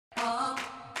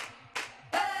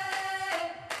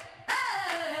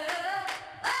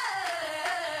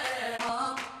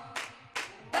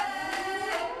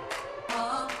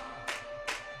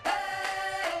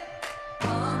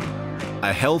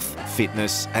A health,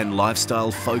 fitness and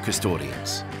lifestyle focused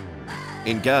audience.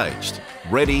 Engaged,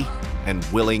 ready and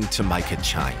willing to make a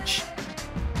change.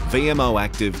 VMO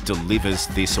Active delivers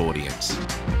this audience.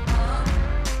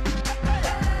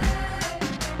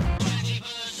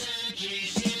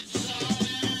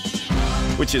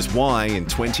 Which is why in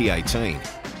 2018,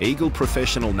 Eagle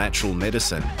Professional Natural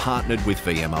Medicine partnered with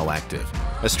VMO Active,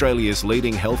 Australia's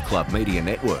leading health club media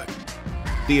network.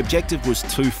 The objective was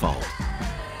twofold: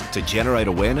 to generate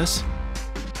awareness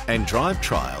and drive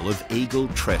trial of Eagle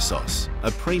Tresos,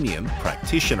 a premium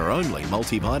practitioner-only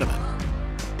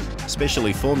multivitamin,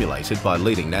 specially formulated by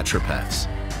leading naturopaths.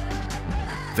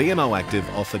 VMO Active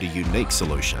offered a unique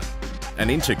solution, an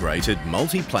integrated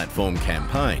multi-platform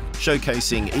campaign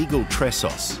showcasing Eagle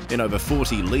Tresos in over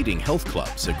 40 leading health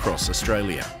clubs across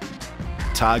Australia.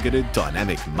 Targeted,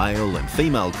 dynamic male and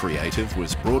female creative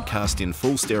was broadcast in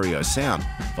full stereo sound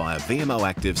via VMO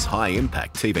Active's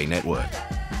high-impact TV network.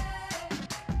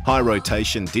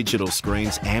 High-rotation digital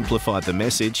screens amplified the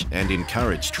message and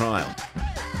encouraged trial.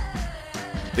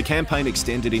 The campaign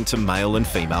extended into male and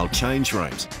female change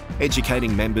rooms,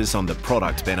 educating members on the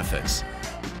product benefits,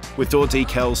 with door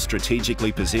decals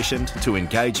strategically positioned to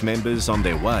engage members on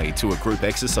their way to a group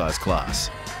exercise class.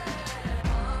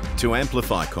 To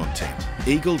amplify content,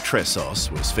 Eagle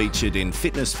Tresos was featured in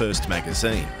Fitness First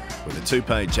magazine with a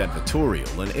 2-page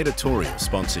advertorial and editorial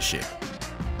sponsorship.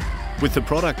 With the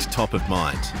product top of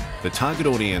mind, the target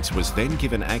audience was then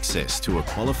given access to a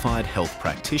qualified health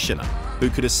practitioner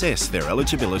who could assess their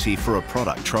eligibility for a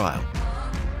product trial.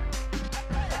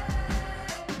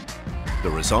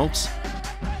 The results?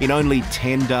 In only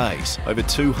 10 days, over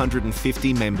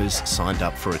 250 members signed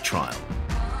up for a trial.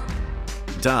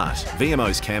 DART,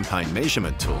 VMO's campaign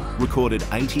measurement tool, recorded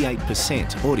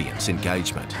 88% audience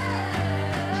engagement.